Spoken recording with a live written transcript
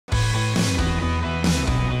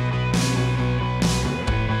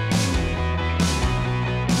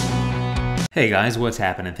Hey guys, what's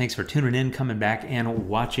happening? Thanks for tuning in, coming back, and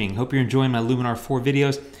watching. Hope you're enjoying my Luminar 4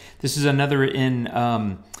 videos. This is another in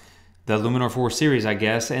the Luminar 4 series, I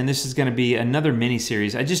guess, and this is going to be another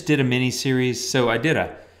mini-series. I just did a mini-series, so I did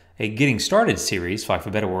a getting started series, for lack of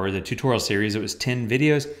a better word, the tutorial series. It was 10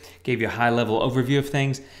 videos, gave you a high-level overview of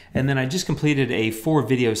things, and then I just completed a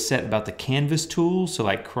 4-video set about the canvas tools, so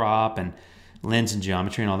like crop and lens and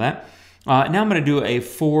geometry and all that. Now I'm going to do a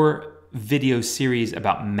 4-video series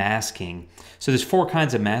about masking. So there's 4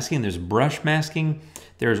 kinds of masking. There's brush masking,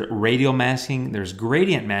 there's radial masking, there's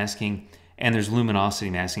gradient masking, and there's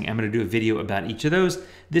luminosity masking. I'm going to do a video about each of those.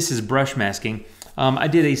 This is brush masking. I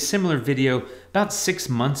did a similar video about 6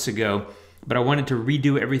 months ago, but I wanted to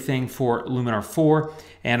redo everything for Luminar 4,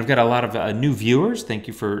 and I've got a lot of new viewers. Thank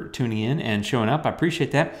you for tuning in and showing up. I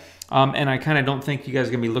appreciate that. And I kind of don't think you guys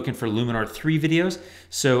are going to be looking for Luminar 3 videos,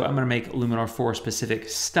 so I'm going to make Luminar 4 specific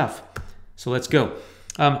stuff. So let's go.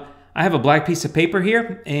 I have a black piece of paper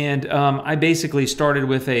here, and I basically started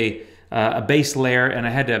with a base layer, and I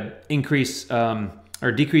had to increase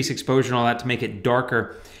or decrease exposure and all that to make it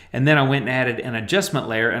darker. And then I went and added an adjustment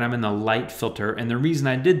layer, and I'm in the light filter. And the reason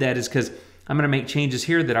I did that is because I'm going to make changes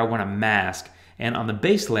here that I want to mask. And on the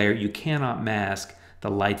base layer, you cannot mask the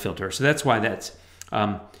light filter. So that's why that's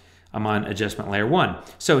I'm on adjustment layer 1.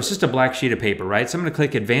 So it's just a black sheet of paper, right? So I'm going to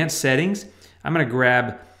click Advanced Settings. I'm going to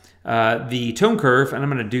grab the tone curve, and I'm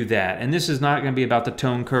going to do that. And this is not going to be about the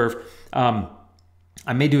tone curve.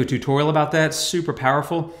 I may do a tutorial about that, super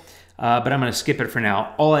powerful, but I'm going to skip it for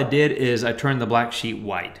now. All I did is I turned the black sheet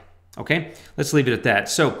white. Okay, let's leave it at that.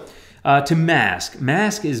 So to mask.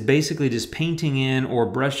 Mask is basically just painting in or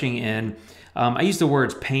brushing in. I use the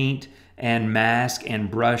words paint and mask and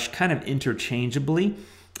brush kind of interchangeably,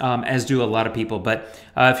 as do a lot of people. But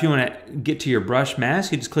if you want to get to your brush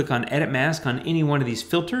mask, you just click on Edit Mask on any one of these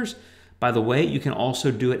filters. By the way, you can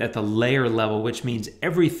also do it at the layer level, which means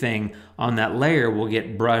everything on that layer will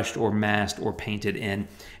get brushed or masked or painted in.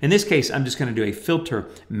 In this case, I'm just going to do a filter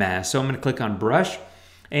mask. So I'm going to click on Brush,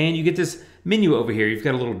 and you get this menu over here. You've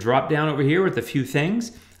got a little drop down over here with a few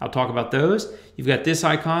things. I'll talk about those. You've got this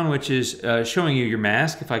icon, which is showing you your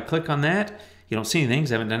mask. If I click on that, you don't see anything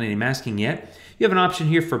because I haven't done any masking yet. You have an option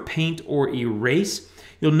here for paint or erase.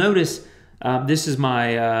 You'll notice this is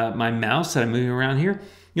my, my mouse that I'm moving around here.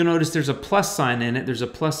 You'll notice there's a plus sign in it. There's a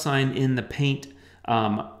plus sign in the paint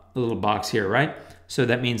little box here, right? So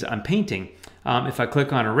that means I'm painting. If I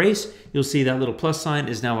click on erase, you'll see that little plus sign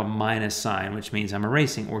is now a minus sign, which means I'm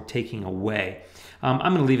erasing or taking away. I'm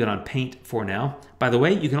going to leave it on paint for now. By the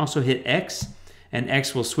way, you can also hit X, and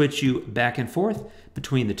X will switch you back and forth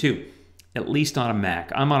between the two, at least on a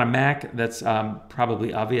Mac. I'm on a Mac. That's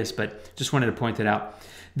probably obvious, but just wanted to point that out.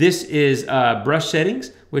 This is brush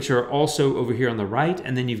settings, which are also over here on the right,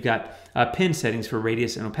 and then you've got pen settings for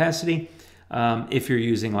radius and opacity if you're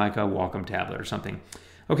using like a Wacom tablet or something.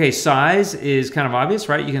 Okay, size is kind of obvious,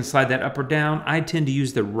 right? You can slide that up or down. I tend to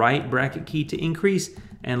use the right bracket key to increase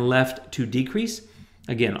and left to decrease,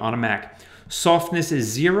 again, on a Mac. Softness is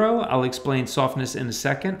 0. I'll explain softness in a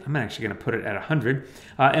second. I'm actually going to put it at 100,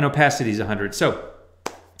 and opacity is 100. So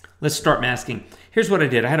let's start masking. Here's what I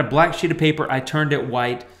did. I had a black sheet of paper. I turned it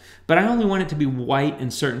white, but I only want it to be white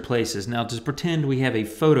in certain places. Now, just pretend we have a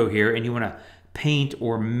photo here, and you want to paint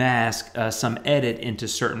or mask some edit into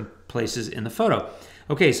certain places in the photo.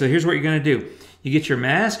 Okay, so here's what you're going to do. You get your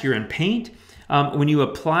mask. You're in Paint. When you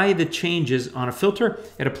apply the changes on a filter,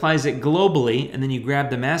 it applies it globally, and then you grab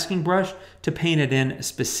the masking brush to paint it in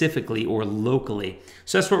specifically or locally.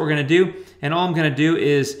 So that's what we're going to do, and all I'm going to do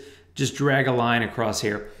is just drag a line across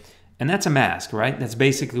here. And that's a mask, right? That's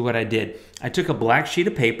basically what I did. I took a black sheet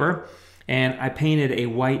of paper, and I painted a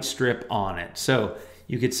white strip on it. So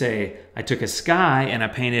you could say I took a sky, and I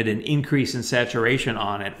painted an increase in saturation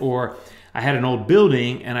on it, or I had an old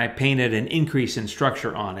building and I painted an increase in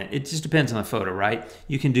structure on it. It just depends on the photo, right?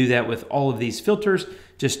 You can do that with all of these filters.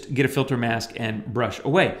 Just get a filter mask and brush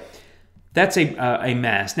away. That's a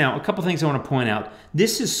mask. Now, a couple things I want to point out.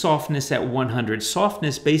 This is softness at 100.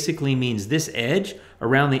 Softness basically means this edge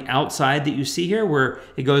around the outside that you see here, where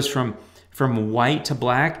it goes from white to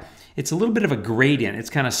black. It's a little bit of a gradient. It's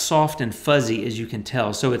kind of soft and fuzzy, as you can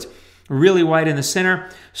tell. So it's really white in the center,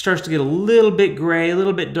 starts to get a little bit gray, a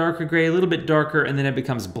little bit darker gray, a little bit darker, and then it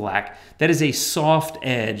becomes black. That is a soft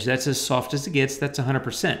edge. That's as soft as it gets. That's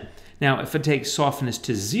 100%. Now, if I take softness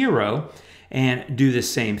to 0 and do the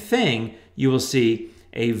same thing, you will see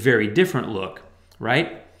a very different look,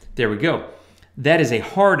 right? There we go. That is a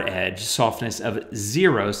hard edge, softness of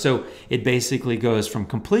 0. So it basically goes from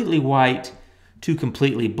completely white to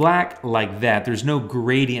completely black like that. There's no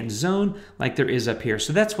gradient zone like there is up here.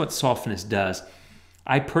 So that's what softness does.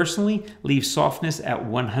 I personally leave softness at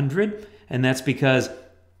 100, and that's because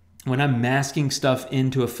when I'm masking stuff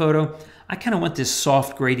into a photo, I kind of want this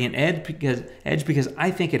soft gradient edge because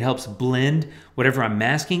I think it helps blend whatever I'm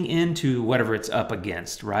masking into whatever it's up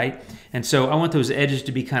against, right? And so I want those edges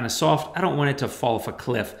to be kind of soft. I don't want it to fall off a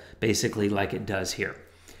cliff, basically, like it does here.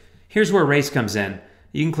 Here's where erase comes in.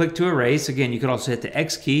 You can click to erase. Again, you could also hit the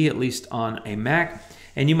X key, at least on a Mac,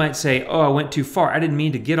 and you might say, oh, I went too far. I didn't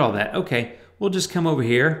mean to get all that. Okay, we'll just come over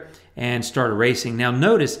here and start erasing. Now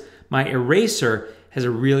notice my eraser has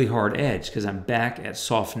a really hard edge because I'm back at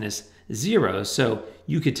softness 0. So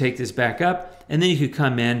you could take this back up and then you could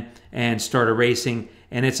come in and start erasing,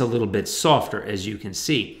 and it's a little bit softer, as you can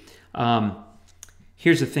see.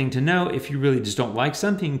 Here's the thing to know: if you really just don't like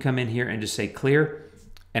something, you can come in here and just say clear,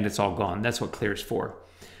 and it's all gone. That's what clear is for.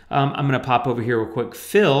 I'm going to pop over here real quick.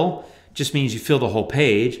 Fill just means you fill the whole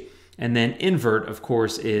page, and then invert, of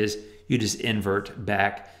course, is you just invert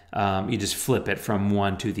back. You just flip it from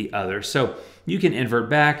one to the other. So you can invert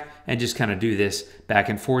back and just kind of do this back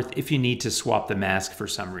and forth if you need to swap the mask for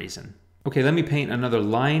some reason. Okay, let me paint another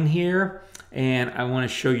line here, and I want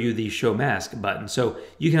to show you the Show Mask button. So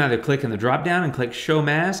you can either click in the drop down and click Show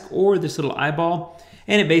Mask, or this little eyeball,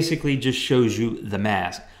 and it basically just shows you the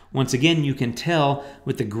mask. Once again, you can tell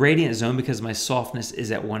with the gradient zone, because my softness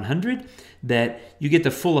is at 100, that you get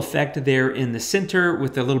the full effect there in the center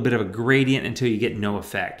with a little bit of a gradient until you get no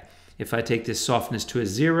effect. If I take this softness to a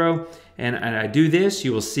 0 and I do this,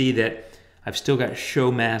 you will see that I've still got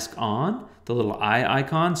Show Mask on, the little eye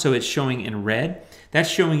icon, so it's showing in red. That's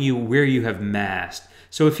showing you where you have masked.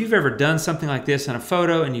 So if you've ever done something like this on a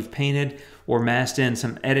photo and you've painted or masked in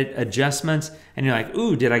some edit adjustments and you're like,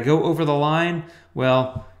 ooh, did I go over the line?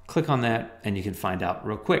 Well, click on that and you can find out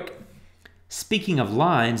real quick. Speaking of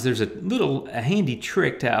lines, there's a handy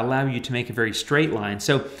trick to allow you to make a very straight line.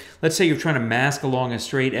 So let's say you're trying to mask along a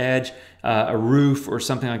straight edge, a roof or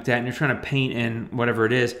something like that, and you're trying to paint in whatever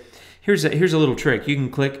it is. Here's a little trick. You can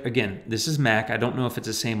click, again, this is Mac. I don't know if it's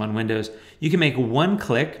the same on Windows. You can make one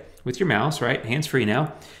click with your mouse, right? Hands-free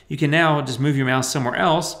now. You can now just move your mouse somewhere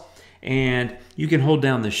else, and you can hold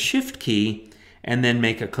down the Shift key and then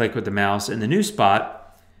make a click with the mouse in the new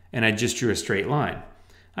spot, and I just drew a straight line.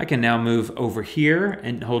 I can now move over here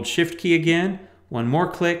and hold Shift key again, one more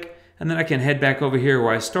click, and then I can head back over here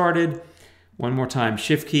where I started, one more time,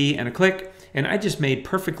 Shift key and a click, and I just made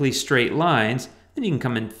perfectly straight lines. Then you can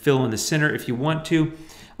come and fill in the center if you want to,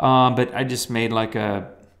 but I just made like a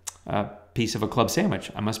piece of a club sandwich.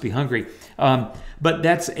 I must be hungry. But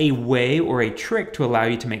that's a way or a trick to allow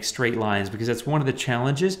you to make straight lines, because that's one of the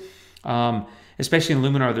challenges. Especially in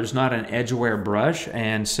Luminar, there's not an edge-aware brush,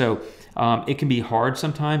 and so it can be hard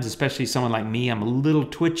sometimes, especially someone like me. I'm a little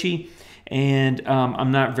twitchy, and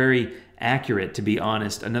I'm not very accurate, to be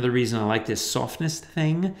honest. Another reason I like this softness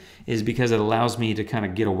thing is because it allows me to kind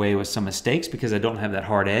of get away with some mistakes because I don't have that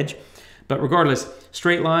hard edge. But regardless,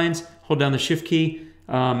 straight lines, hold down the Shift key,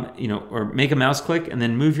 or make a mouse click and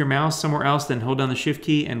then move your mouse somewhere else, then hold down the Shift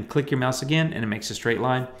key and click your mouse again, and it makes a straight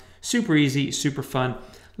line. Super easy, super fun.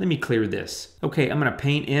 Let me clear this. Okay, I'm gonna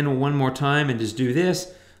paint in one more time and just do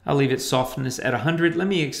this. I'll leave its softness at 100. Let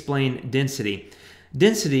me explain density.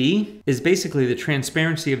 Density is basically the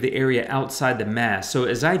transparency of the area outside the mask. So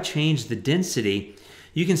as I change the density,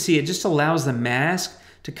 you can see it just allows the mask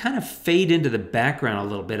to kind of fade into the background a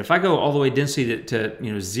little bit. If I go all the way density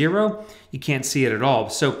to 0, you can't see it at all.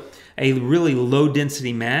 So a really low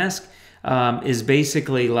density mask is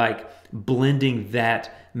basically like blending that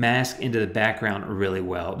mask into the background really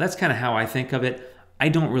well. That's kind of how I think of it. I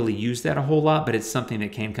don't really use that a whole lot, but it's something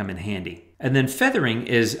that can come in handy. And then feathering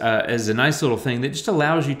is a nice little thing that just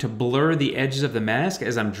allows you to blur the edges of the mask.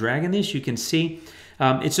 As I'm dragging this, you can see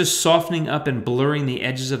it's just softening up and blurring the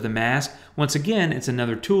edges of the mask. Once again, it's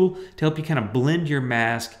another tool to help you kind of blend your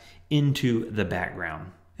mask into the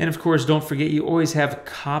background. And of course, don't forget you always have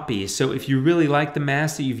copies. So if you really like the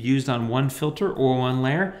mask that you've used on one filter or one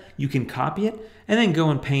layer, you can copy it and then go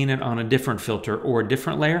and paint it on a different filter or a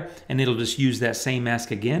different layer, and it'll just use that same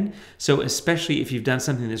mask again. So especially if you've done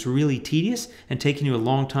something that's really tedious and taken you a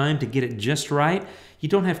long time to get it just right, you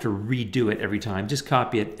don't have to redo it every time. Just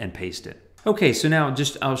copy it and paste it. Okay, so now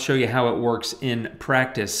I'll show you how it works in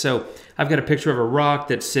practice. So I've got a picture of a rock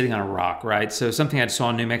that's sitting on a rock, right? So something I saw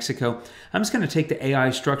in New Mexico. I'm just gonna take the AI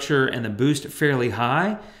structure and the boost fairly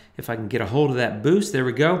high. If I can get a hold of that boost, there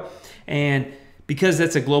we go. And because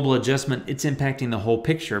that's a global adjustment, it's impacting the whole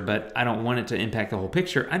picture, but I don't want it to impact the whole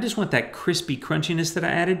picture. I just want that crispy crunchiness that I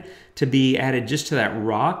added to be added just to that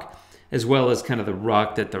rock. as well as kind of the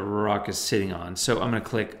rock that the rock is sitting on. So I'm going to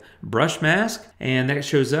click brush mask, and that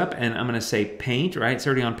shows up, and I'm going to say paint, right? It's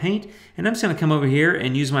already on paint. And I'm just going to come over here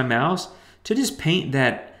and use my mouse to just paint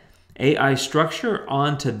that AI structure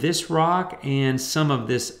onto this rock and some of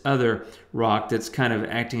this other rock that's kind of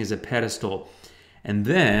acting as a pedestal. And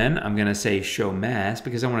then I'm going to say show mask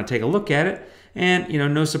because I want to take a look at it. And, you know,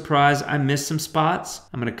 no surprise, I missed some spots.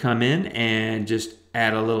 I'm going to come in and just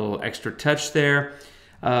add a little extra touch there.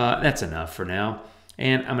 That's enough for now.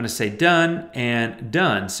 And I'm going to say done and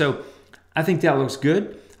done. So I think that looks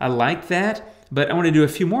good. I like that, but I want to do a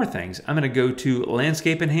few more things. I'm going to go to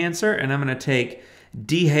Landscape Enhancer, and I'm going to take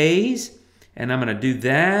Dehaze, and I'm going to do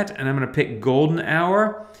that, and I'm going to pick Golden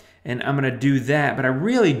Hour, and I'm going to do that, but I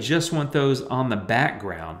really just want those on the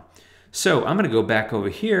background. So I'm going to go back over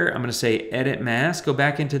here. I'm going to say Edit Mask, go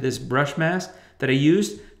back into this brush mask that I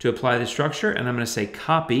used to apply the structure, and I'm going to say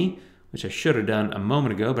Copy, which I should have done a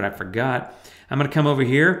moment ago, but I forgot. I'm going to come over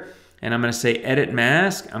here, and I'm going to say Edit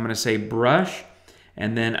Mask. I'm going to say Brush,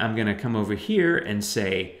 and then I'm going to come over here and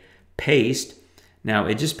say Paste. Now,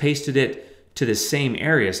 it just pasted it to the same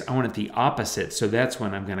areas. I want it the opposite, so that's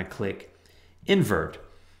when I'm going to click Invert.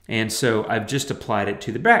 And so I've just applied it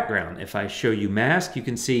to the background. If I show you mask, you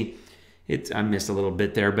can see I missed a little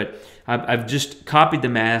bit there, but I've just copied the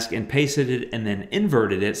mask and pasted it and then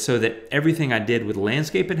inverted it so that everything I did with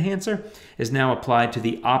Landscape Enhancer is now applied to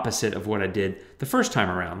the opposite of what I did the first time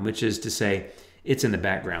around, which is to say it's in the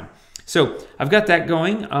background. So I've got that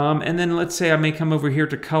going, and then let's say I may come over here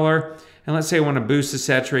to color, and let's say I want to boost the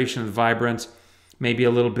saturation and the vibrance maybe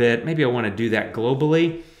a little bit. Maybe I want to do that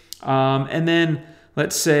globally. And then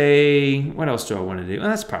let's say, what else do I want to do? Well,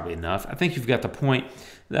 that's probably enough. I think you've got the point.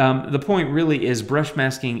 The point really is brush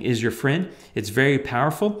masking is your friend. It's very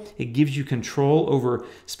powerful. It gives you control over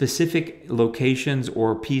specific locations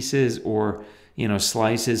or pieces or, you know,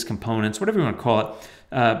 slices, components, whatever you want to call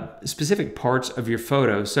it, specific parts of your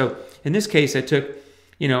photo. So in this case, I took,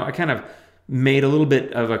 you know, I kind of made a little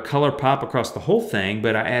bit of a color pop across the whole thing,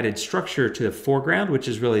 but I added structure to the foreground, which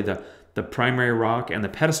is really the primary rock and the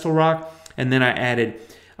pedestal rock. And then I added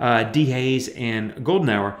Dehaze and Golden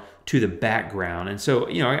Hour to the background. And so,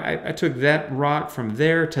 you know, I took that rock from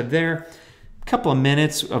there to there, a couple of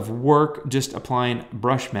minutes of work just applying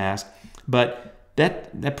brush mask, but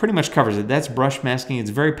that pretty much covers it. That's brush masking.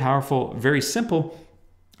 It's very powerful, very simple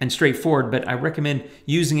and straightforward, but I recommend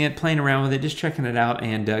using it, playing around with it, just checking it out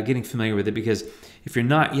and getting familiar with it, because if you're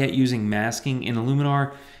not yet using masking in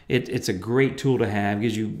Luminar, it's a great tool to have. It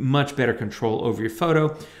gives you much better control over your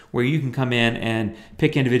photo, where you can come in and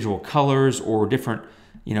pick individual colors or different,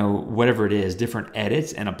 you know, whatever it is, different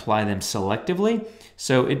edits and apply them selectively.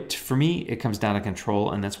 So for me, it comes down to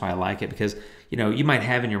control, and that's why I like it, because, you know, you might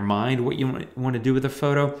have in your mind what you want to do with a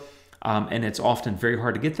photo, and it's often very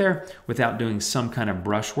hard to get there without doing some kind of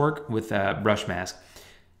brush work with a brush mask.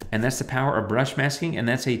 And that's the power of brush masking, and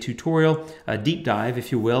that's a tutorial, a deep dive,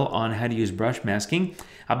 if you will, on how to use brush masking.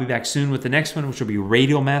 I'll be back soon with the next one, which will be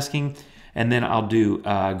radial masking, and then I'll do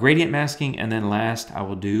gradient masking, and then last I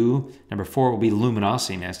will do, number 4 will be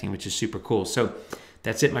luminosity masking, which is super cool. So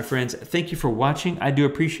that's it, my friends. Thank you for watching. I do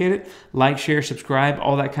appreciate it. Like, share, subscribe,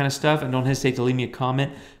 all that kind of stuff, and don't hesitate to leave me a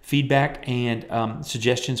comment, feedback, and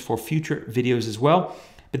suggestions for future videos as well.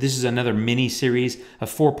 But this is another mini series, a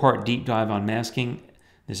 4-part deep dive on masking.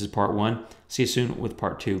 This is part 1. See you soon with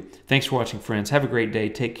part 2. Thanks for watching, friends. Have a great day.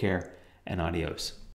 Take care, and adios.